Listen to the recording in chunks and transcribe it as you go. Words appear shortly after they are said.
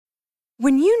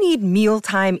When you need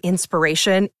mealtime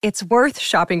inspiration, it's worth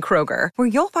shopping Kroger, where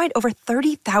you'll find over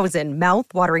 30,000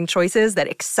 mouth-watering choices that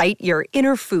excite your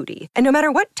inner foodie. And no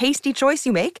matter what tasty choice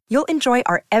you make, you'll enjoy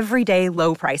our everyday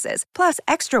low prices, plus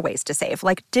extra ways to save,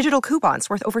 like digital coupons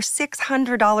worth over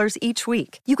 $600 each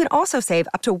week. You can also save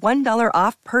up to $1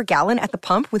 off per gallon at the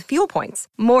pump with fuel points.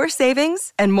 More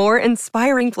savings and more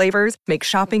inspiring flavors make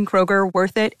shopping Kroger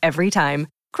worth it every time.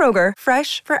 Kroger,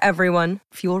 fresh for everyone.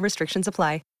 Fuel restrictions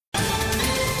apply.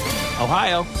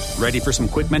 Ohio, ready for some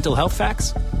quick mental health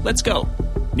facts? Let's go.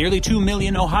 Nearly 2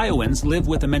 million Ohioans live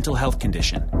with a mental health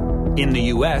condition. In the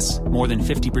U.S., more than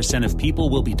 50% of people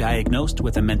will be diagnosed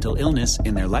with a mental illness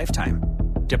in their lifetime.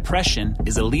 Depression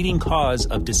is a leading cause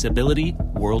of disability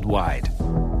worldwide.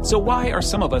 So why are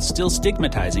some of us still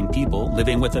stigmatizing people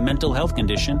living with a mental health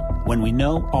condition when we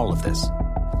know all of this?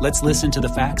 Let's listen to the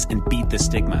facts and beat the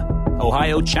stigma.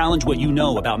 Ohio, challenge what you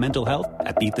know about mental health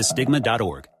at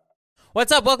beatthestigma.org.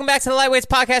 What's up? Welcome back to the Lightweights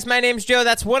Podcast. My name's Joe.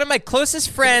 That's one of my closest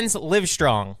friends, Live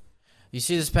Strong. You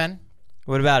see this pen?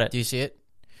 What about it? Do you see it?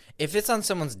 If it's on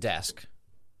someone's desk,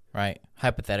 right,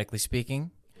 hypothetically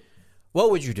speaking, what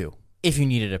would you do if you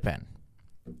needed a pen?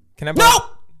 Can I borrow? No!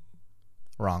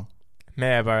 Wrong.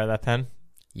 May I borrow that pen?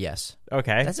 Yes.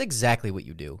 Okay. That's exactly what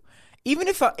you do. Even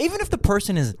if the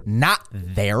person is not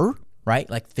there, right,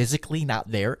 like physically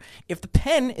not there, if the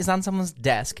pen is on someone's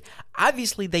desk,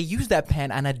 obviously they use that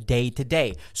pen on a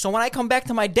day-to-day. So when I come back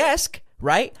to my desk,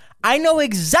 right, I know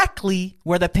exactly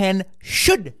where the pen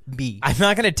should be. I'm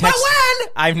not going to text. But when?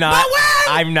 I'm not. But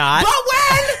when? I'm not. But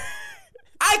when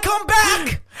I come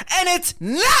back and it's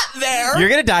not there. You're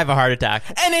going to die of a heart attack.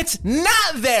 And it's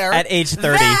not there. At age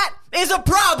 30. That is a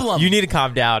problem. You need to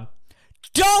calm down.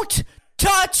 Don't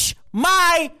touch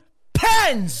my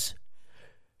pens.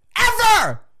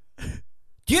 Ever!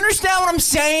 Do you understand what I'm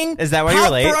saying? Is that why you're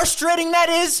late? How frustrating that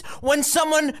is when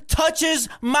someone touches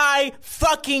my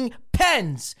fucking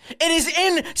pens. It is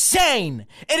insane.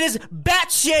 It is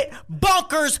batshit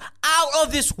bonkers out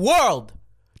of this world.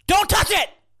 Don't touch it!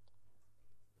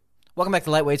 Welcome back to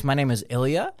Lightweights. My name is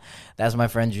Ilya. That's my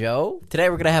friend Joe. Today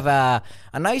we're going to have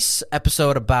a nice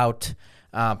episode about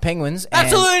penguins.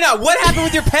 Absolutely not. What happened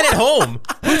with your pen at home?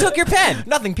 Who took your pen?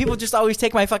 Nothing. People just always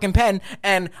take my fucking pen,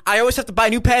 and I always have to buy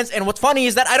new pens, and what's funny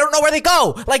is that I don't know where they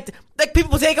go. Like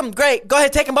people take them, great, go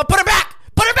ahead, take them, but put it back!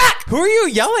 Put it back! Who are you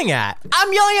yelling at?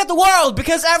 I'm yelling at the world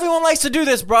because everyone likes to do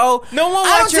this, bro. No one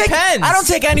wants your pens. I don't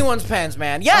take anyone's pens,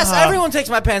 man. Yes, everyone takes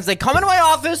my pens. They come into my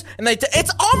office, and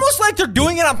it's almost like they're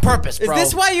doing it on purpose, bro. Is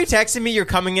this why you texted me you're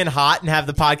coming in hot and have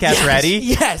the podcast ready?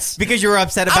 Yes. Because you were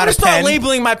upset about I'm a gonna start pen?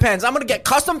 labeling my pens. I'm going to get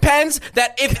custom pens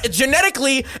that if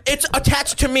genetically it's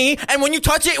attached to me, and when you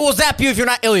touch it, it will zap you if you're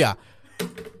not Ilya.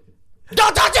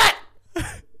 Don't touch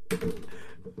it!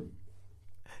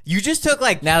 You just took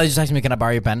like... Natalie just texted me, can I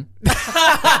borrow your pen?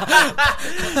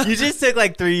 You just took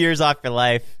like 3 years off your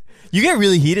life. You get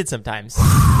really heated sometimes. Do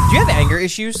you have anger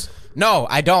issues? No,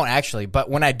 I don't actually.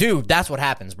 But when I do, that's what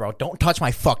happens, bro. Don't touch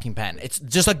my fucking pen. It's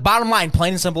just like bottom line,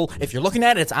 plain and simple. If you're looking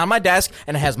at it, it's on my desk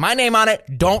and it has my name on it.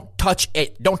 Don't touch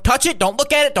it. Don't touch it. Don't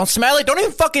look at it. Don't smell it. Don't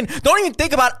even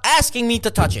think about asking me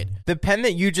to touch it. The pen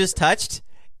that you just touched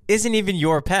isn't even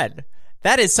your pen.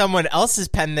 That is someone else's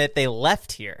pen that they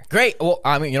left here. Great. Well,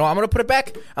 I mean, I'm going to put it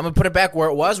back. I'm going to put it back where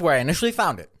it was, where I initially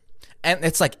found it. And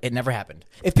it's like, it never happened.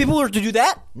 If people were to do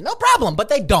that, no problem. But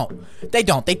they don't. They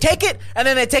don't. They take it, and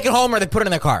then they take it home or they put it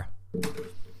in their car.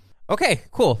 Okay,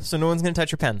 cool. So no one's going to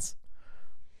touch your pens.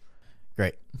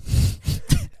 Great.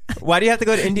 Why do you have to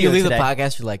go to India You leave today? the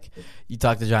podcast, you're like, you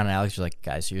talk to John and Alex, you're like,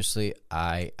 guys, seriously,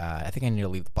 I think I need to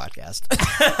leave the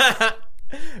podcast.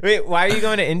 Wait, why are you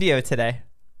going to India today?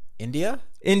 India?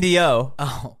 Indio.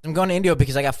 Oh, I'm going to India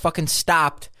because I got fucking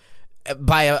stopped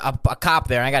by a cop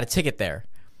there, and I got a ticket there.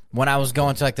 When I was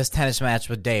going to like this tennis match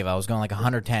with Dave, I was going like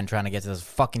 110 trying to get to this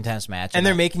fucking tennis match. And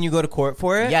they're making you go to court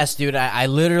for it? Yes, dude. I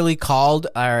literally called,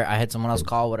 or I had someone else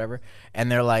call, whatever,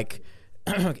 and they're like,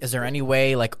 is there any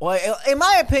way, like, well, in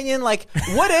my opinion, like,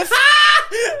 what if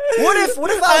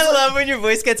I love when your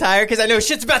voice gets higher because I know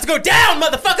shit's about to go down,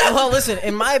 motherfucker. Well, listen,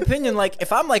 in my opinion, like,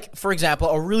 if I'm like, for example,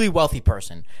 a really wealthy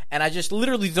person and I just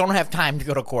literally don't have time to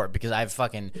go to court because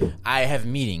I have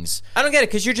meetings. I don't get it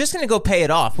because you're just going to go pay it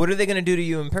off. What are they going to do to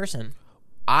you in person?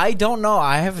 I don't know.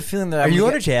 I have a feeling that Are you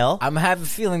going to jail? I have a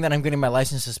feeling that I'm getting my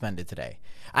license suspended today.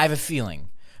 I have a feeling,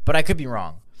 but I could be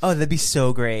wrong. Oh, that'd be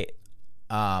so great.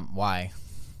 Why?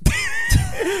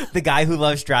 The guy who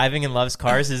loves driving and loves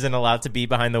cars isn't allowed to be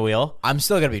behind the wheel? I'm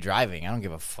still going to be driving. I don't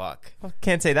give a fuck.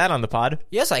 Can't say that on the pod.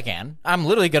 Yes, I can. I'm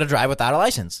literally going to drive without a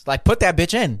license. Like, put that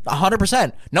bitch in.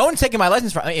 100%. No one's taking my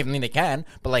license from me. I mean, they can.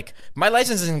 But, like, my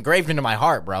license is engraved into my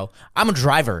heart, bro. I'm a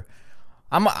driver.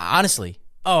 I'm honestly.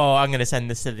 Oh, I'm gonna send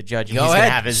this to the judge. And Go he's ahead.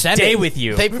 gonna have his Send day it. with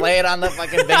you. They play it on the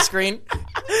fucking big screen.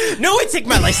 No one take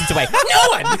my license away. No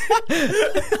one.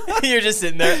 You're just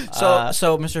sitting there.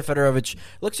 So, Mr. Fedorovich,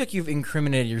 looks like you've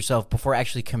incriminated yourself before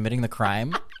actually committing the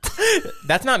crime.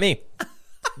 That's not me.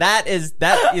 That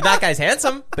guy's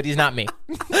handsome, but he's not me.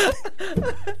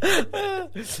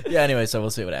 Yeah. Anyway, so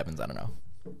we'll see what happens. I don't know.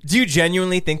 Do you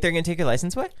genuinely think they're gonna take your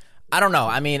license away? I don't know.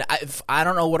 I mean, I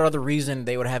don't know what other reason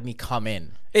they would have me come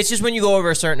in. It's just when you go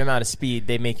over a certain amount of speed,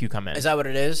 they make you come in. Is that what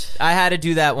it is? I had to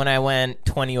do that when I went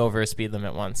 20 over a speed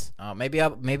limit once. Maybe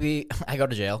I go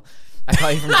to jail. I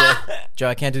call you from jail. Joe,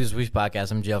 I can't do this week's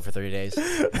podcast. I'm in jail for 30 days.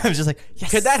 I was just like,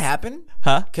 yes. Could that happen?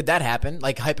 Huh? Could that happen?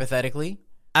 Like, hypothetically?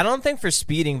 I don't think for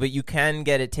speeding, but you can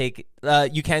get it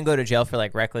you can go to jail for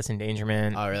like reckless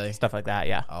endangerment. Oh, really? Stuff like that,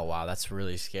 yeah. Oh, wow. That's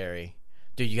really scary.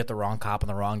 Dude, you get the wrong cop on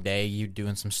the wrong day. You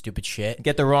doing some stupid shit.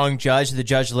 Get the wrong judge. The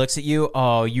judge looks at you.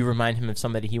 Oh, you remind him of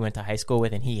somebody he went to high school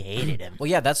with and he hated him. Well,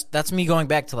 yeah, that's me going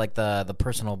back to like the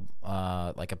personal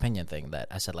like opinion thing that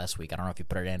I said last week. I don't know if you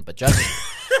put it in, but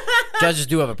judges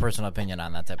do have a personal opinion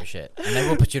on that type of shit, and they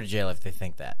will put you to jail if they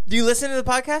think that. Do you listen to the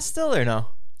podcast still or no?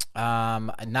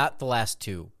 Not the last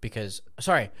two because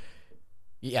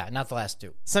not the last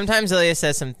two. Sometimes Ilya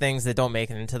says some things that don't make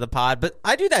it into the pod, but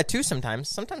I do that too sometimes.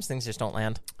 Sometimes things just don't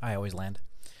land. I always land.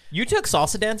 You took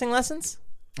salsa dancing lessons?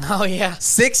 Oh yeah,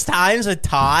 6 times with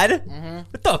Todd? Mm-hmm.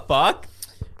 What the fuck?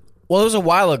 Well, it was a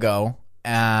while ago. It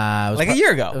was Like a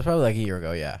year ago. It was probably like a year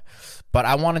ago, yeah. But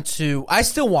I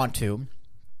still want to.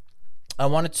 I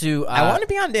wanted to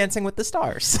be on Dancing with the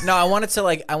Stars. No, I wanted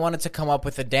to come up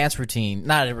with a dance routine.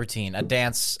 Not a routine, a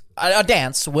dance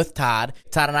with Todd.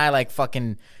 Todd and I like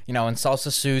fucking, in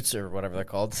salsa suits or whatever they're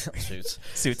called. Suits.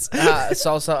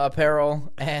 Salsa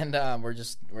apparel, and we're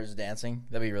just dancing.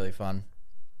 That'd be really fun.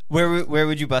 Where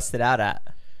would you bust it out at?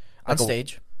 On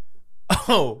stage.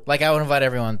 Oh. Like I would invite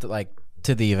everyone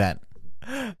to the event.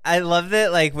 I love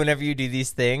that, like, whenever you do these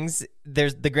things,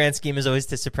 the grand scheme is always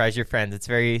to surprise your friends. It's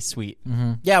very sweet.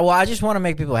 Mm-hmm. Yeah, well, I just want to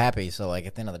make people happy. So, like,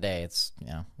 at the end of the day, it's,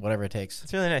 whatever it takes.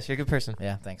 It's really nice. You're a good person.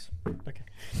 Yeah, thanks. Okay.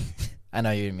 I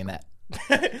know you didn't mean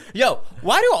that. Yo,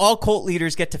 why do all cult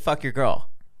leaders get to fuck your girl?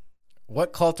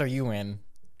 What cult are you in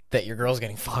that your girl's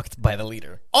getting fucked by the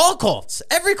leader? All cults.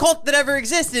 Every cult that ever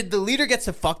existed, the leader gets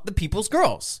to fuck the people's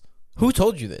girls. Who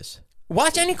told you this?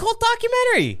 Watch any cult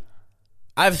documentary.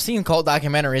 I've seen cult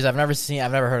documentaries. I've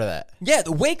never heard of that. Yeah,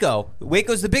 Waco.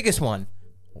 Waco's the biggest one.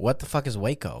 What the fuck is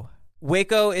Waco?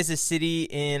 Waco is a city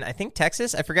in, I think,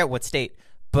 Texas. I forget what state.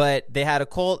 But they had a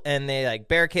cult, and they like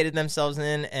barricaded themselves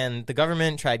in, and the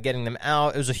government tried getting them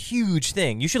out. It was a huge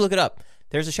thing. You should look it up.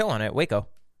 There's a show on it, Waco.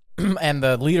 And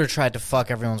the leader tried to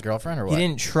fuck everyone's girlfriend, or what? He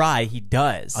didn't try. He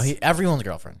does. Oh, everyone's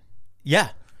girlfriend. Yeah.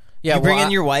 Yeah, you bring in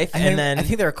your wife, I then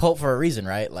think they're a cult for a reason,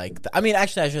 right? Like,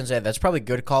 actually, I shouldn't say that. There's probably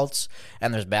good cults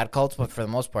and there's bad cults, but for the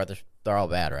most part, they're all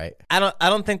bad, right? I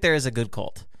don't think there is a good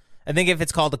cult. I think if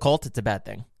it's called a cult, it's a bad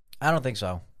thing. I don't think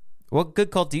so. What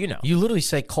good cult do you know? You literally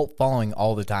say cult following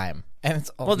all the time, and it's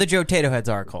well, the Joe Tato heads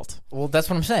are a cult. Well, that's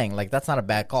what I'm saying. Like, that's not a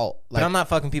bad cult. Like, but I'm not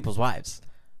fucking people's wives.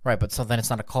 Right, but so then it's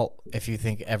not a cult if you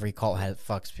think every cult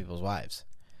fucks people's wives.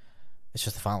 It's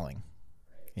just the following.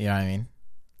 You know what I mean?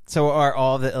 So are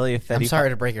all the Ilya Fedi... I'm sorry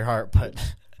to break your heart, but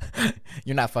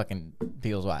you're not fucking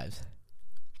people's wives.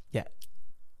 Yeah.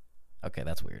 Okay,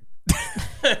 that's weird.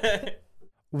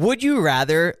 Would you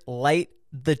rather light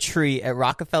the tree at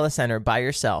Rockefeller Center by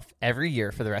yourself every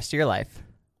year for the rest of your life,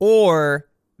 or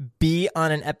be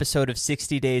on an episode of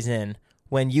 60 Days In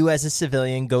when you as a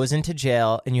civilian goes into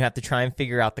jail and you have to try and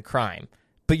figure out the crime,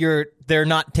 but they're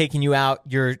not taking you out,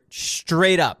 you're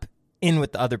straight up in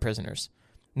with the other prisoners,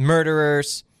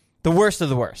 murderers, the worst of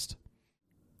the worst?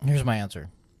 Here's my answer.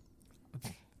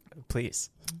 Please.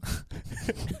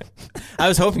 I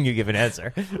was hoping you'd give an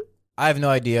answer. I have no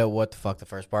idea what the fuck the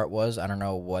first part was. I don't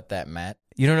know what that meant.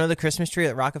 You don't know the Christmas tree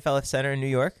at Rockefeller Center in New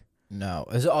York? No.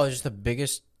 Is it just the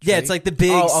biggest tree? Yeah, it's like the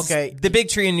big the big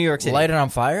tree in New York City. Light it on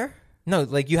fire? No,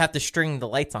 like you have to string the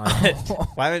lights on it.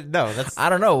 Why would that's I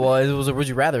don't know. Well, it was a would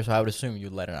you rather, so I would assume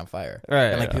youuld light it on fire. Right.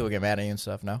 And like people get mad at you and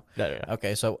stuff, no? No.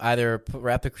 Okay, so either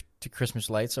wrap the Christmas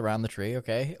lights around the tree,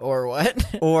 okay? Or what?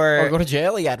 Or go to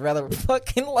jail? Yeah, I'd rather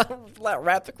fucking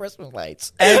wrap the Christmas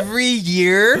lights. Every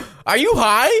year? Are you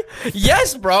high?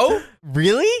 Yes, bro.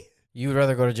 Really? You would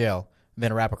rather go to jail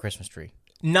than wrap a Christmas tree.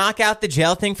 Knock out the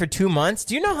jail thing for 2 months?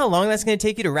 Do you know how long that's going to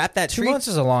take you to wrap that tree? 2 months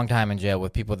is a long time in jail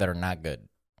with people that are not good.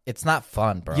 It's not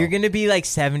fun, bro. You're going to be like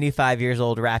 75 years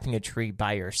old wrapping a tree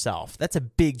by yourself. That's a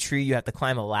big tree. You have to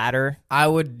climb a ladder. I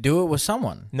would do it with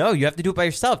someone. No, you have to do it by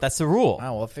yourself. That's the rule.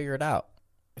 Oh, we'll figure it out.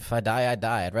 If I die, I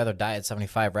die. I'd rather die at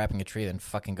 75 wrapping a tree than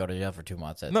fucking go to jail for 2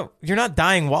 months. No, you're not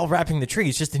dying while wrapping the tree.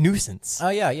 It's just a nuisance. Oh,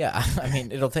 yeah. I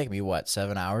mean, it'll take me,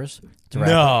 7 hours to wrap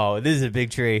No, this is a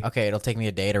big tree. it? Okay, it'll take me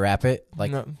a day to wrap it?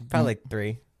 No, probably like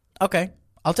 3. Okay.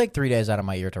 I'll take 3 days out of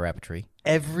my year to wrap a tree.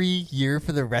 Every year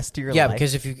for the rest of your Yeah, life?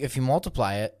 because if you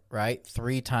multiply it, right,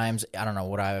 3 times, I don't know,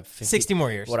 what I have 50, 60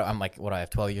 more years. What I have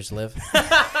 12 years to live?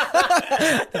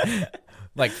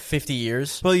 Like 50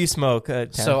 years. Well, you smoke.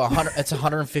 10. So it's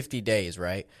 150 days,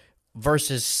 right?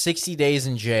 Versus 60 days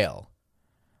in jail.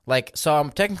 Like, so I'm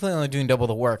technically only doing double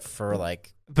the work for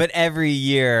like. But every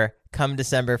year, come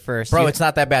December 1st. Bro, it's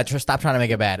not that bad. Stop trying to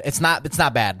make it bad. It's not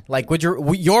bad. Like, would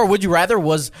you rather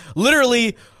was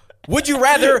literally, would you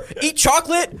rather eat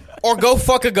chocolate or go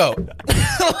fuck a goat?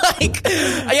 Like,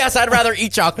 yes, I'd rather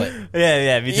eat chocolate.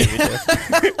 Yeah, me too.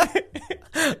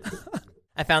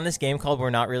 I found this game called We're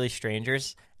Not Really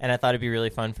Strangers, and I thought it'd be really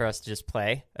fun for us to just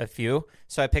play a few.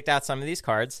 So I picked out some of these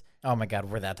cards. Oh my God,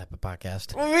 we're that type of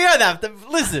podcast. Well, we are that.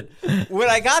 Listen,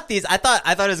 when I got these, I thought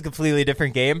it was a completely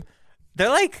different game. They're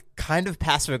like kind of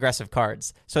passive-aggressive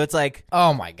cards. So it's like...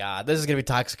 Oh my God, this is going to be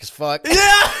toxic as fuck. Yeah!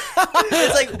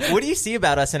 It's like, what do you see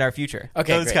about us in our future?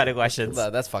 Okay, Those great. kind of questions.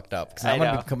 That's fucked up. 'Cause I I'm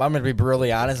going to be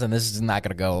brutally honest, and this is not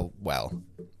going to go well.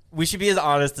 We should be as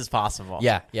honest as possible.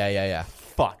 Yeah.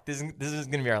 Fuck. This is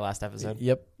going to be our last episode.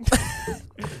 Yep.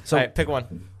 So, All right, pick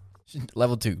one.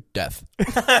 level 2, death.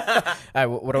 All right,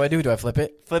 what do I do? Do I flip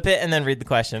it? Flip it and then read the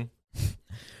question.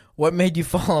 What made you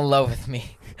fall in love with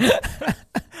me?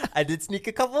 I did sneak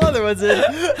a couple other ones in. You're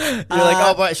like,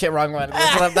 oh, but shit, wrong one.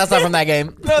 That's not from that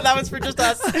game. No, that was for just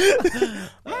us.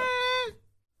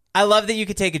 I love that you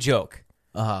could take a joke.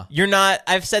 Uh-huh. You're not,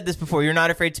 I've said this before, you're not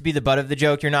afraid to be the butt of the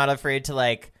joke. You're not afraid to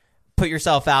like put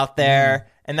yourself out there.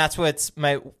 And that's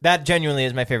that genuinely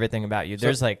is my favorite thing about you.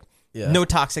 There's no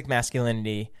toxic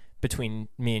masculinity between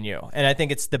me and you. And I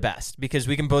think it's the best because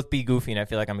we can both be goofy and I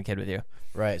feel like I'm a kid with you.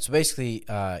 Right. So basically,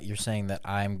 you're saying that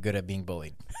I'm good at being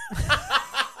bullied.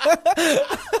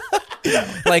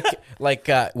 like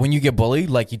when you get bullied,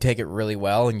 like you take it really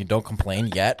well and you don't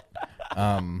complain yet.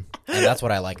 And that's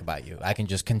what I like about you. I can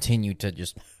just continue to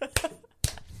just,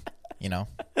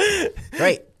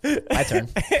 Great. My turn.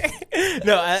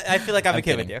 No, I feel like I'm a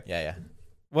kid with you. Yeah.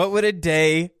 What would a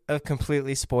day of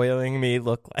completely spoiling me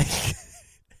look like?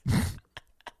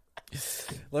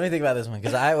 Let me think about this one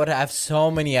because I would have so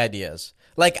many ideas.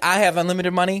 Like I have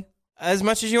unlimited money. As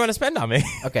much as you want to spend on me.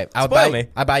 Okay, I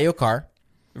buy you a car.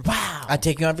 Wow. I'd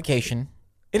take you on vacation.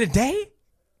 In a day?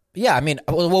 Yeah, I mean,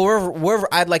 wherever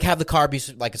I'd like have the car be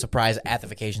like a surprise at the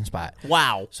vacation spot.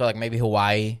 Wow. So like maybe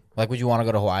Hawaii. Like, would you want to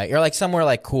go to Hawaii or like somewhere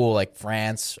like cool, like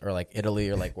France or like Italy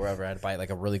or like wherever? I'd buy like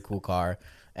a really cool car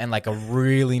and like a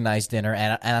really nice dinner,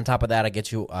 and on top of that, I'd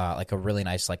get you like a really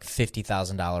nice like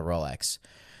 $50,000 Rolex.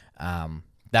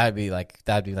 That would be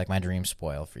like my dream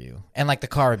spoil for you, and like the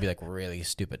car would be like really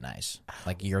stupid nice,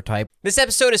 like your type. This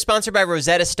episode is sponsored by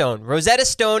Rosetta Stone. Rosetta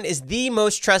Stone is the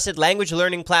most trusted language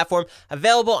learning platform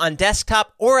available on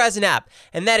desktop or as an app,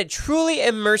 and that it truly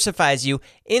immersifies you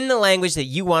in the language that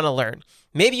you want to learn.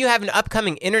 Maybe you have an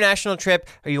upcoming international trip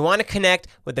or you want to connect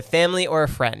with a family or a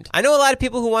friend. I know a lot of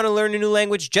people who want to learn a new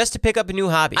language just to pick up a new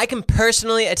hobby. I can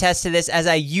personally attest to this as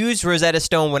I used Rosetta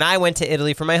Stone when I went to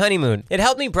Italy for my honeymoon. It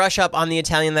helped me brush up on the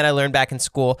Italian that I learned back in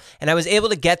school, and I was able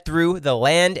to get through the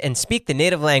land and speak the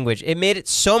native language. It made it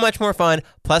so much more fun,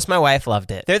 plus my wife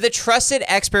loved it. They're the trusted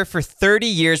expert for 30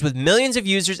 years with millions of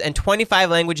users and 25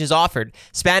 languages offered.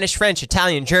 Spanish, French,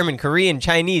 Italian, German, Korean,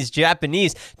 Chinese,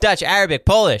 Japanese, Dutch, Arabic,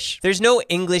 Polish. There's no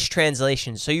English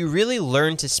translation, so you really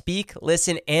learn to speak,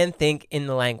 listen, and think in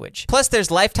the language. Plus,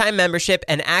 there's lifetime membership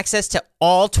and access to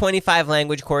all 25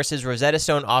 language courses Rosetta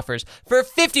Stone offers for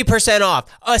 50% off.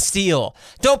 A steal.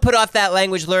 Don't put off that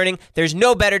language learning. There's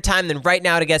no better time than right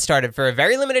now to get started. For a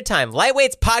very limited time,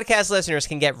 Lightweight's podcast listeners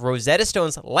can get Rosetta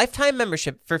Stone's lifetime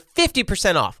membership for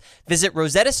 50% off. Visit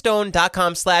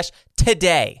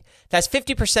rosettastone.com/today. That's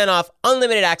 50% off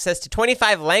unlimited access to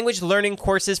 25 language learning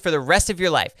courses for the rest of your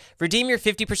life. Redeem your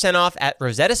 50% off at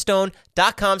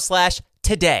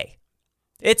rosettastone.com/today.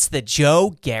 It's the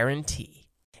Joe guarantee.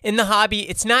 In the hobby,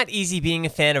 it's not easy being a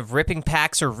fan of ripping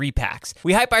packs or repacks.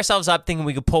 We hype ourselves up thinking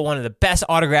we could pull one of the best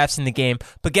autographs in the game,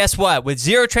 but guess what? With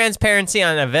zero transparency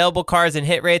on available cards and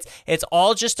hit rates, it's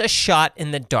all just a shot in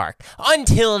the dark.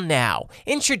 Until now.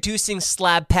 Introducing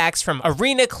slab packs from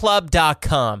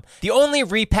arenaclub.com, the only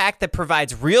repack that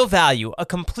provides real value, a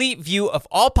complete view of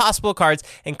all possible cards,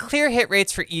 and clear hit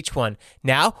rates for each one.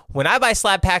 Now, when I buy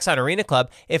slab packs on Arena Club,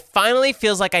 it finally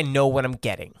feels like I know what I'm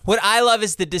getting. What I love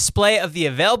is the display of the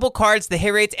available available cards, the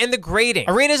hit rates, and the grading.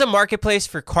 Arena is a marketplace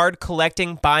for card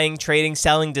collecting, buying, trading,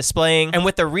 selling, displaying, and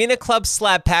with Arena Club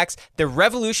slab packs, they're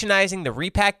revolutionizing the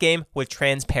repack game with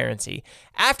transparency.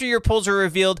 After your pulls are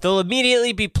revealed, they'll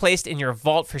immediately be placed in your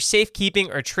vault for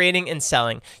safekeeping or trading and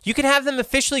selling. You can have them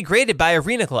officially graded by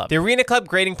Arena Club. The Arena Club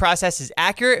grading process is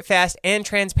accurate, fast, and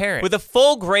transparent, with a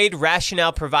full grade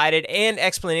rationale provided and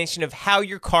explanation of how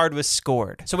your card was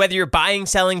scored. So whether you're buying,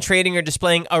 selling, trading, or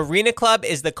displaying, Arena Club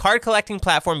is the card collecting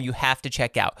platform you have to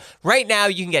check out. Right now,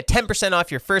 you can get 10%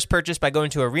 off your first purchase by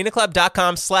going to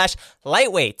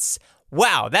arenaclub.com/lightweights.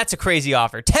 Wow, that's a crazy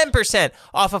offer. 10%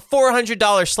 off a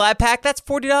 $400 slab pack. That's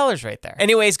 $40 right there.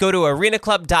 Anyways, go to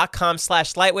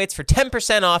arenaclub.com/lightweights for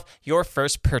 10% off your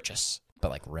first purchase.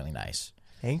 But like really nice.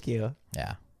 Thank you.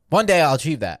 Yeah. One day I'll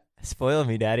achieve that. Spoil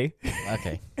me, Daddy.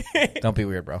 Okay. Don't be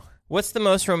weird, bro. What's the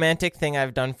most romantic thing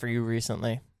I've done for you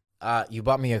recently? You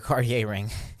bought me a Cartier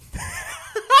ring.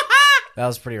 That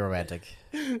was pretty romantic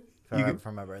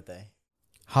for my birthday.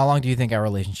 How long do you think our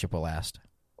relationship will last?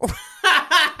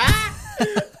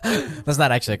 That's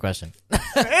not actually a question.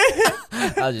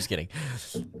 I was just kidding.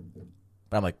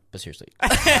 But I'm like, but seriously.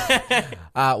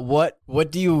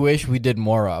 What do you wish we did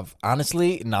more of?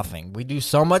 Honestly, nothing. We do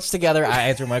so much together. I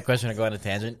answer my question and go on a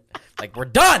tangent. Like, we're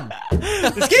done.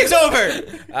 This game's over.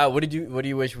 What do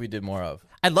you wish we did more of?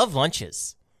 I love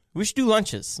lunches. We should do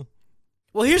lunches.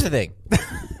 Well, here's the thing.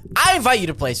 I invite you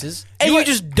to places, and you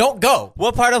just don't go.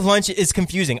 What part of lunch is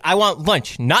confusing? I want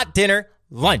lunch, not dinner.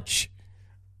 Lunch.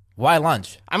 Why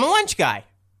lunch? I'm a lunch guy.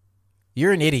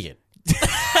 You're an idiot.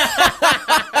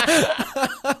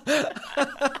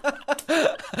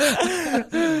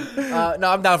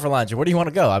 No, I'm down for lunch. Where do you want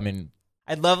to go? I mean,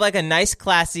 I'd love like a nice,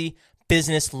 classy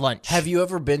business lunch. have you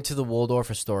ever been to the Waldorf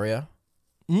Astoria?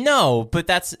 No, but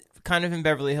that's kind of in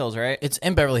Beverly Hills, right? It's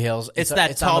in Beverly Hills. It's that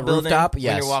on tall the building rooftop. when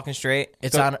Yes, you're walking straight.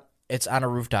 It's on a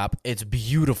rooftop. It's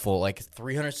beautiful, like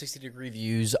 360-degree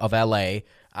views of LA.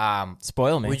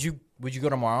 Spoil me. Would you go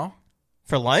tomorrow?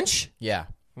 For lunch? Yeah.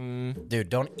 Dude,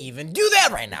 don't even do that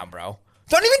right now, bro.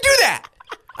 Don't even do that.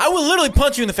 I will literally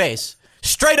punch you in the face.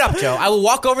 Straight up, Joe. I will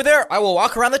walk over there. I will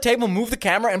walk around the table, move the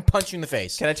camera, and punch you in the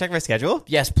face. Can I check my schedule?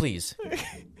 Yes, please.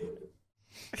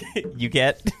 You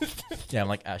get? Yeah, I'm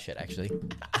like, oh, shit, actually.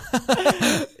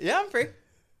 Yeah, I'm free.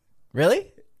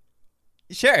 Really?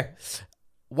 Sure.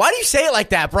 Why do you say it like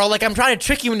that, bro? Like I'm trying to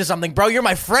trick you into something, bro. You're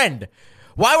my friend.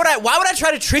 Why would I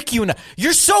try to trick you into?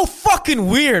 You're so fucking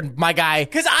weird, my guy.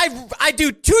 Because I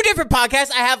do 2 different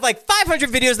podcasts. I have like 500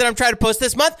 videos that I'm trying to post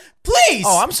this month. Please.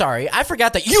 Oh, I'm sorry. I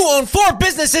forgot that you own 4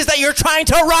 businesses that you're trying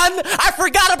to run. I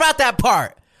forgot about that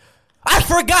part. I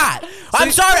forgot.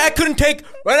 I'm sorry I couldn't take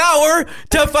an hour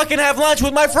to fucking have lunch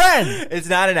with my friend. It's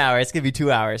not an hour. It's going to be 2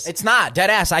 hours. It's not. Dead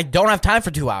ass. I don't have time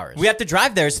for 2 hours. We have to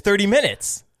drive there. It's 30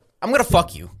 minutes. I'm going to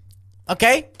fuck you.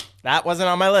 Okay? That wasn't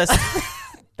on my list.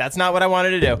 That's not what I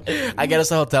wanted to do. I get us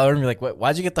a hotel room. You're like,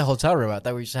 why'd you get the hotel room? I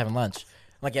thought we were just having lunch. I'm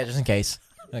like, yeah, just in case.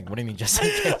 I'm like, what do you mean just in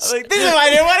case? Like, this is why I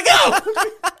didn't want to go.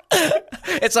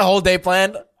 It's a whole day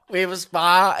planned. We have a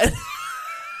spa. Yo,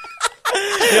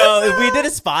 if we did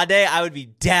a spa day, I would be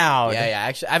down. Yeah.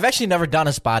 Actually, I've actually never done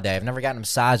a spa day. I've never gotten a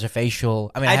massage, a facial.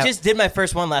 I mean, I just did my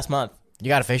first one last month. You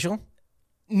got a facial?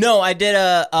 No, I did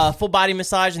a full body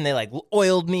massage, and they like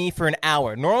oiled me for an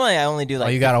hour. Normally, I only do like. Oh,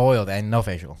 you got oil and no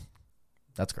facial.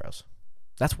 That's gross.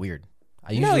 That's weird.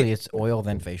 Usually it's oil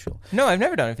then facial. No, I've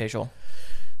never done a facial.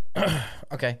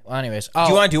 Okay. Well, anyways. Do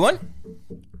you want to do one?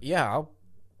 Yeah, I'll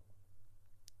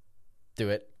do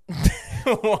it.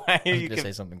 Why are I'm you gonna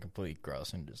say something completely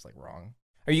gross and just like wrong.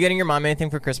 Are you getting your mom anything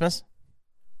for Christmas?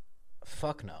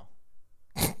 Fuck no.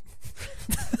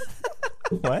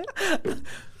 What?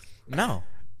 No.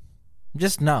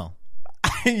 Just no.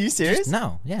 Are you serious? Just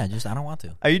no. Yeah, just I don't want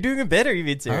to. Are you doing a bit or are you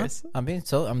being serious? Huh? I'm being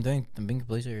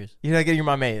completely serious. You're not getting your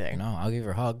mom anything? No, I'll give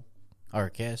her a hug or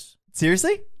a kiss.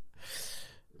 Seriously?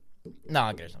 No,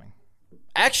 I'll get her something.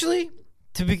 Actually,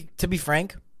 to be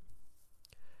frank,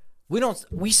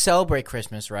 we celebrate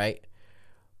Christmas, right?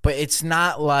 But it's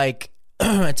not like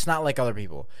it's not like other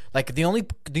people. Like the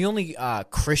only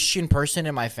Christian person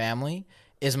in my family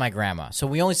is my grandma. So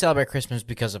we only celebrate Christmas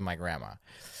because of my grandma.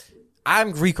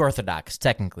 I'm Greek Orthodox,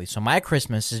 technically. So my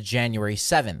Christmas is January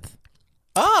 7th.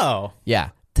 Oh. Yeah,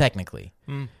 technically.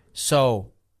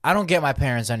 So I don't get my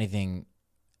parents anything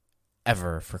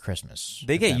ever for Christmas.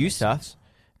 They get you stuff.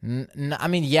 I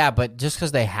mean, yeah, but just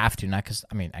because they have to, not because,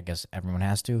 I mean, I guess everyone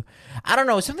has to. I don't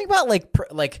know. Something about,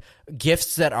 like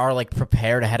gifts that are, like,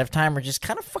 prepared ahead of time are just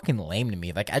kind of fucking lame to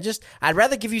me. Like, I'd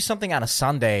rather give you something on a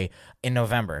Sunday in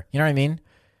November. You know what I mean?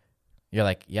 You're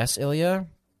like, yes, Ilya?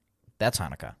 That's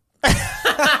Hanukkah.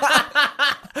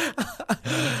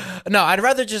 No, I'd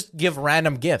rather just give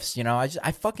random gifts. You know,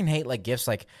 I fucking hate like gifts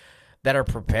like that are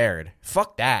prepared.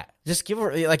 Fuck that. Just give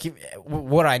her like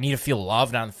what I need to feel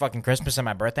loved on fucking Christmas and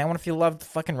my birthday. I want to feel loved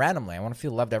fucking randomly. I want to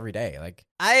feel loved every day. Like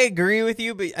I agree with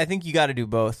you, but I think you got to do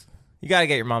both. You got to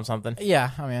get your mom something. yeah,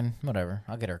 I mean whatever.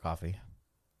 I'll get her coffee.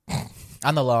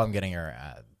 On the low, I'm getting her.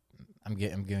 I'm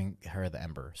giving her the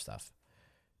Ember stuff.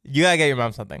 You got to get your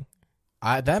mom something.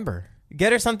 The Ember.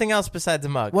 Get her something else besides a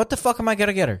mug. What the fuck am I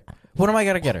gonna get her? What am I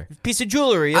gonna get her? Piece of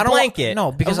jewelry, a I don't blanket,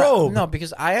 no, because a robe.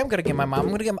 because I am gonna give my mom. I'm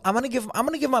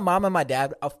gonna give my mom and my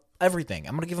dad everything.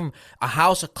 I'm gonna give them a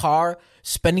house, a car,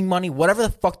 spending money, whatever the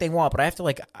fuck they want. But I have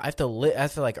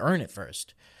to earn it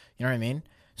first. You know what I mean?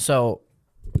 So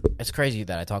it's crazy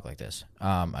that I talk like this.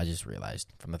 I just realized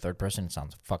from the third person it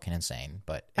sounds fucking insane.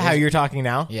 But How you're talking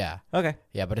now? yeah, Okay.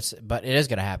 yeah, but it is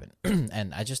gonna happen,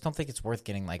 and I just don't think it's worth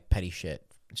getting like petty shit.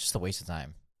 It's just a waste of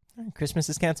time. Christmas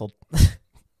is canceled.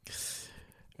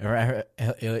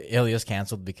 Ilya's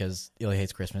canceled because Ilya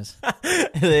hates Christmas.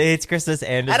 It's Christmas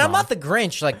and his And I'm mom. not the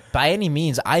Grinch, like, by any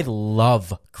means. I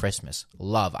love Christmas.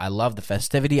 I love the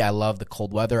festivity. I love the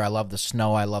cold weather. I love the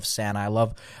snow. I love Santa. I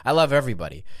love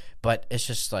everybody. But it's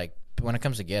just, like, when it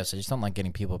comes to gifts, I just don't like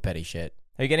getting people petty shit.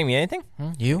 Are you getting me anything?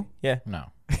 You? Yeah. No.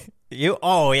 You?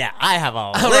 Oh, yeah. I have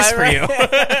a list for you.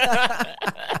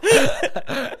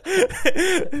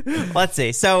 Let's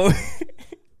see. So,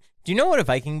 do you know what a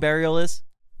Viking burial is?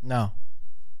 No.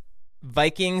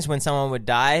 Vikings, when someone would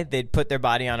die, they'd put their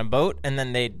body on a boat, and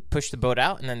then they'd push the boat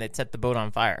out, and then they'd set the boat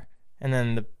on fire. And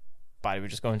then the body would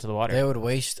just go into the water. They would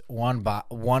waste one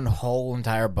whole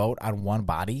entire boat on one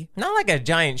body? Not like a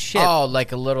giant ship. Oh,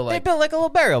 like a little, They like built like a little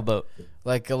burial boat.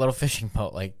 a little fishing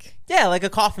boat, like... Yeah, like a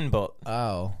coffin boat.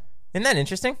 Oh. Isn't that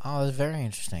interesting? Oh, that's very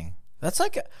interesting. That's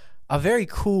like a very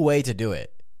cool way to do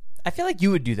it. I feel like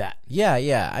you would do that.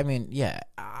 Yeah. I mean, yeah.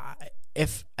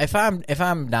 If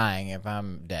I'm dying, if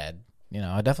I'm dead, you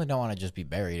know, I definitely don't want to just be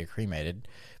buried or cremated.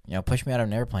 You know, push me out of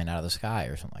an airplane out of the sky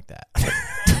or something like that.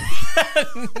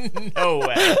 No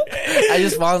way. I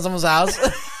just fall in someone's house.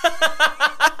 Can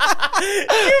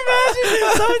you imagine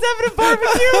someone's having a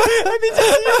barbecue and then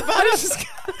just your body just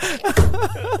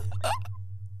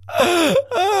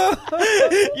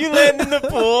you land in the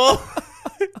pool.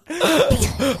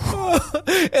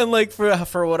 And like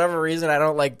for whatever reason I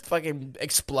don't like fucking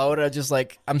explode. I just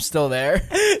like I'm still there.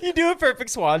 You do a perfect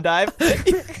swan dive.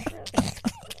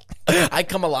 I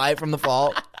come alive from the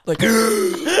fall. Like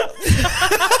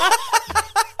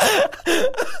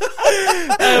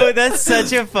Oh, that's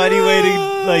such a funny way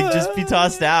to like just be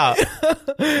tossed out.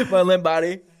 my limp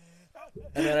body.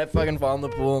 And then I fucking fall in the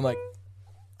pool. I'm like,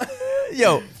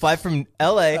 Yo, fly from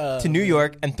LA to New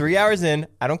York and 3 hours in,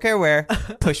 I don't care where,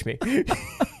 push me.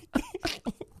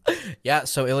 yeah,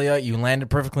 so Ilya, you landed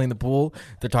perfectly in the pool.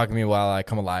 They're talking to me while I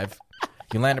come alive.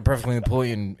 You landed perfectly in the pool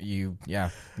and you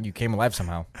came alive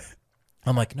somehow.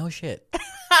 I'm like, no shit.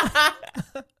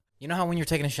 You know how when you're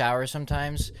taking a shower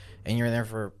sometimes and you're in there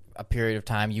for a period of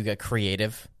time, you get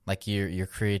creative, like your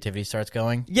creativity starts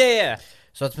going? Yeah.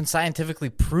 So it's been scientifically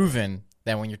proven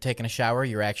that when you're taking a shower,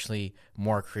 you're actually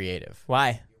more creative.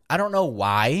 Why? I don't know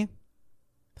why.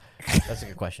 That's a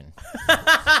good question.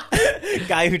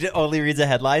 Guy who only reads the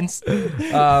headlines.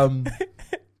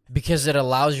 Because it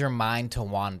allows your mind to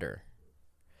wander.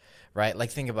 Right?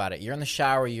 Like, think about it. You're in the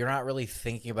shower. You're not really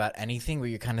thinking about anything, but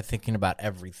you're kind of thinking about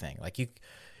everything. Like, you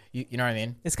know what I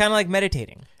mean? It's kind of like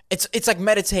meditating. It's like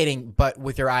meditating, but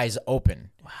with your eyes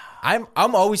open. Wow.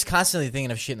 I'm always constantly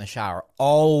thinking of shit in the shower.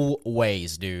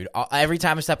 Always, dude. Every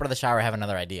time I step out of the shower, I have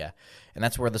another idea. And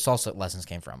that's where the salsa lessons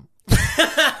came from.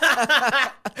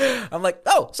 I'm like,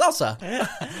 oh, salsa.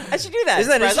 I should do that. Isn't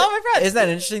that Surprise all my friends. Isn't that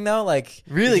interesting, though? Like,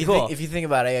 Really cool. If you think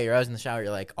about it, yeah, you're always in the shower,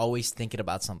 you're like always thinking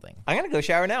about something. I'm going to go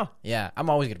shower now. Yeah, I'm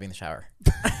always going to be in the shower.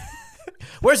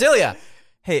 Where's Ilya?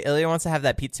 Hey, Ilya wants to have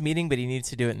that pizza meeting, but he needs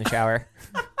to do it in the shower.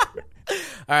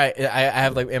 All right, I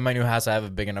have like in my new house, I have a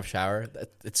big enough shower.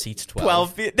 It seats 12.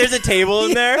 12 feet. There's a table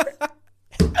in there.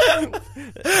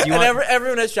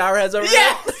 Everyone has shower heads over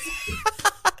there.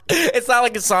 It's not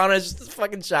like a sauna, it's just a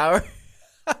fucking shower.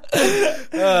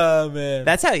 Oh, man.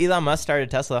 That's how Elon Musk started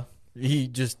Tesla. He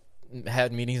just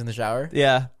had meetings in the shower?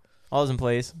 Yeah. All his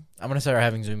employees. I'm going to start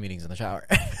having Zoom meetings in the shower.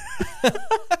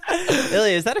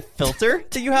 Ilya, is that a filter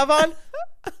that you have on?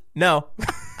 No.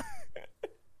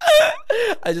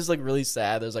 I just like really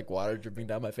sad. There's like water dripping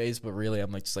down my face, but really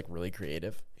I'm like just like really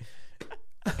creative.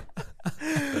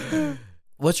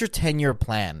 What's your 10-year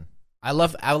plan? I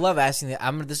love asking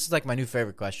that. This is like my new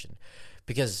favorite question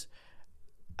because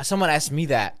someone asked me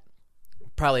that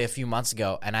probably a few months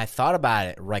ago, and I thought about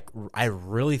it. Like I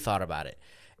really thought about it,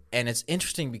 and it's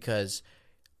interesting because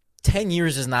 10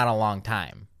 years is not a long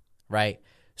time, right?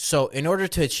 So in order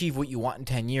to achieve what you want in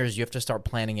 10 years, you have to start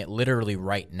planning it literally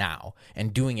right now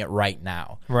and doing it right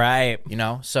now. Right. You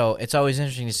know? So it's always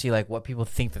interesting to see like what people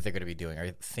think that they're going to be doing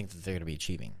or think that they're going to be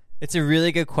achieving. It's a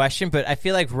really good question, but I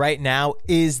feel like right now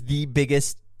is the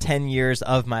biggest 10 years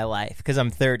of my life because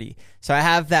I'm 30. So I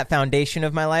have that foundation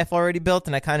of my life already built,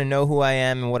 and I kind of know who I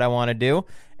am and what I want to do.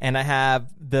 And I have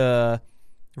the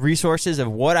resources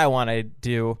of what I want to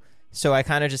do. So I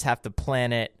kind of just have to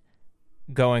plan it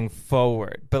going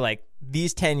forward. But like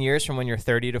these 10 years from when you're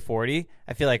 30 to 40,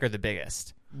 I feel like are the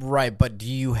biggest. Right. But do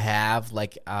you have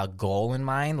like a goal in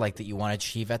mind, like that you want to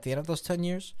achieve at the end of those 10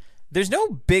 years? There's no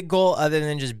big goal other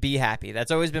than just be happy.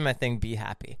 That's always been my thing, be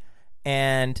happy.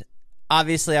 And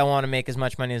obviously I want to make as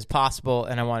much money as possible,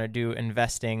 and I want to do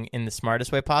investing in the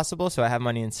smartest way possible. So I have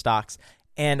money in stocks,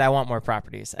 and I want more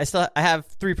properties. I have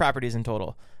 3 properties in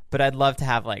total, but I'd love to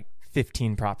have like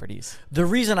 15 properties. The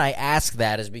reason I ask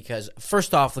that is because,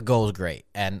 first off, the goal is great,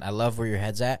 and I love where your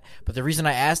head's at. But the reason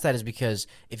I ask that is because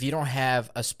if you don't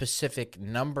have a specific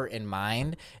number in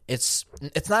mind, it's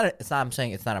not. I'm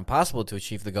saying it's not impossible to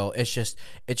achieve the goal. It's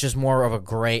just more of a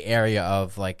gray area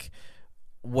of like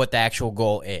what the actual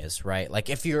goal is, right? Like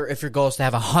if your goal is to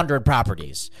have 100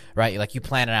 properties, right? Like you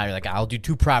plan it out, you're like, I'll do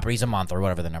 2 properties a month or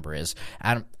whatever the number is,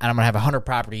 and I'm gonna have 100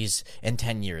 properties in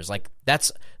 10 years. Like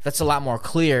that's a lot more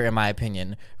clear in my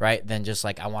opinion, right? Than just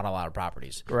like I want a lot of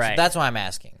properties, right? So that's why I'm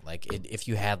asking, like if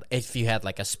you had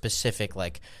like a specific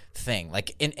like thing,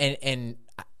 like in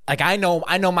like I know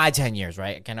my 10 years,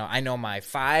 right? I know my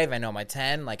 5, I know my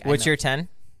 10. Like what's your 10?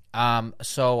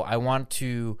 So I want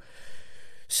to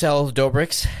sell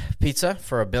Dobrik's Pizza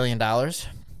for $1 billion,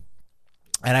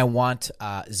 and I want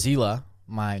Zila,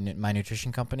 my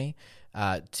nutrition company,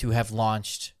 to have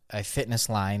launched a fitness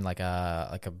line, like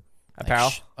a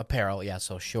apparel, apparel, yeah.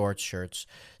 So shorts, shirts,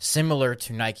 similar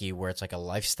to Nike, where it's like a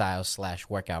lifestyle /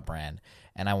 workout brand,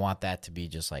 and I want that to be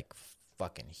just like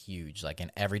fucking huge, like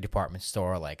in every department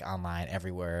store, like online,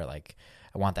 everywhere. Like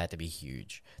I want that to be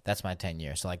huge. That's my 10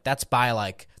 years. So like that's by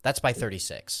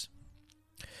 36.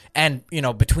 And, you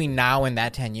know, between now and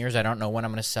that 10 years, I don't know when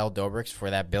I'm going to sell Dobrik's for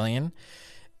that $1 billion.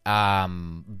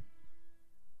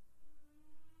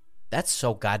 That's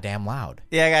so goddamn loud.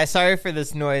 Yeah, guys, sorry for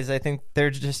this noise. I think they're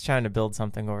just trying to build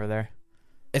something over there.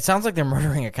 It sounds like they're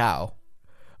murdering a cow.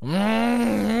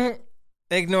 Ignore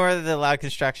the loud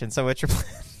construction. So what's your plan?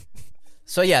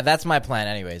 So, yeah, that's my plan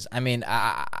anyways. I mean,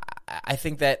 I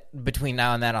think that between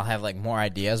now and then I'll have like more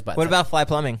ideas. But what about Fly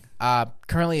Plumbing?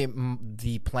 Currently,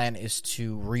 the plan is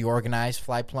to reorganize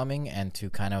Fly Plumbing and to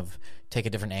kind of take a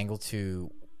different angle to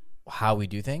how we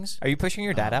do things. Are you pushing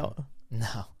your dad out?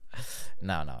 No.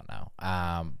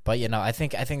 But you know, I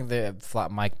think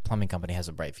my plumbing company has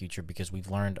a bright future because we've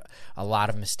learned a lot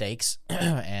of mistakes,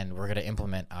 and we're going to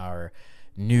implement our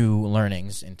new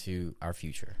learnings into our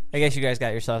future. I guess you guys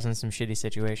got yourselves in some shitty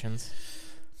situations.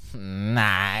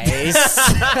 Nice.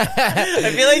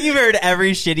 I feel like you've heard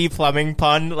every shitty plumbing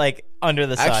pun like under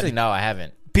the sun. Actually, no, I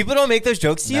haven't. People don't make those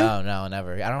jokes to you? No,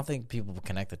 never. I don't think people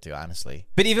connect it to, honestly.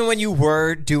 But even when you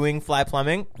were doing Fly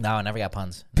Plumbing? No, I never got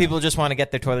puns. People just want to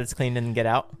get their toilets cleaned and get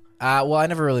out? Well, I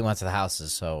never really went to the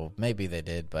houses, so maybe they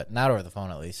did, but not over the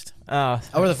phone at least. Oh.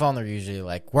 Over the phone, they're usually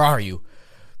like, where are you?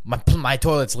 My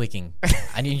toilet's leaking.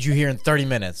 I need you here in 30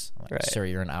 minutes. I'm like, right. Sir,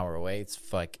 you're an hour away. It's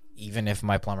fuck. Even if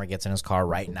my plumber gets in his car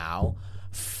right now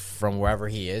from wherever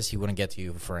he is, he wouldn't get to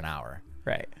you for an hour.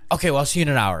 Right. Okay, well, I'll see you in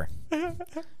an hour.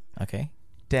 Okay.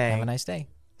 Dang. Have a nice day.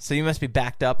 So you must be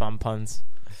backed up on puns.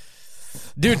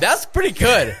 Dude, that's pretty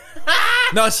good.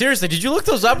 No, seriously, did you look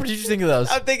those up or did you think of those?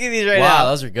 I'm thinking these right now. Wow,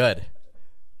 those are good.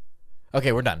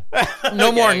 Okay, we're done.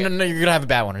 No more. Okay. No, you're going to have a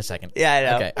bad one in a second. Yeah, I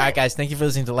know. Okay. All right, guys. Thank you for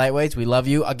listening to Lightweights. We love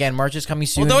you. Again, merch is coming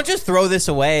soon. Well, don't just throw this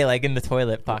away like in the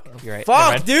toilet. Fuck. You're right.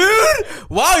 Fuck, dude.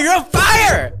 Wow, you're on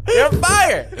fire. You're on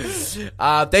fire.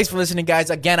 Thanks for listening, guys.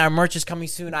 Again, our merch is coming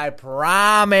soon. I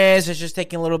promise. It's just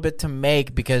taking a little bit to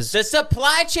make because... The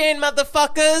supply chain,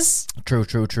 motherfuckers. True.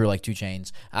 Like 2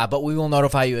 chains. But we will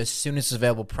notify you as soon as it's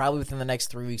available, probably within the next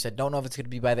 3 weeks. I don't know if it's going to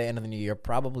be by the end of the new year.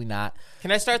 Probably not.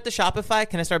 Can I start the Shopify?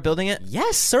 Can I start building it?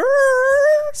 Yes, sir.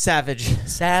 Savage.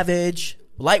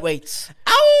 Lightweights.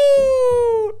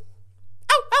 Ow!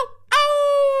 Ow, ow,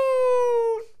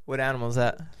 ow! What animal is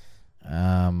that?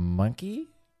 Monkey?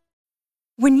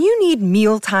 When you need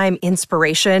mealtime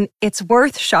inspiration, it's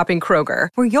worth shopping Kroger,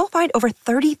 where you'll find over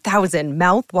 30,000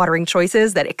 mouth-watering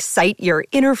choices that excite your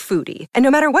inner foodie. And no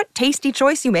matter what tasty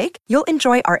choice you make, you'll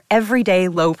enjoy our everyday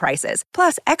low prices,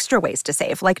 plus extra ways to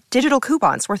save, like digital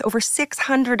coupons worth over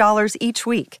 $600 each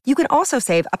week. You can also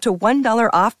save up to $1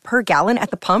 off per gallon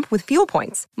at the pump with fuel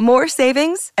points. More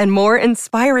savings and more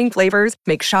inspiring flavors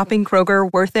make shopping Kroger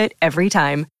worth it every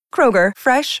time. Kroger,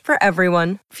 fresh for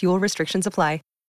everyone. Fuel restrictions apply.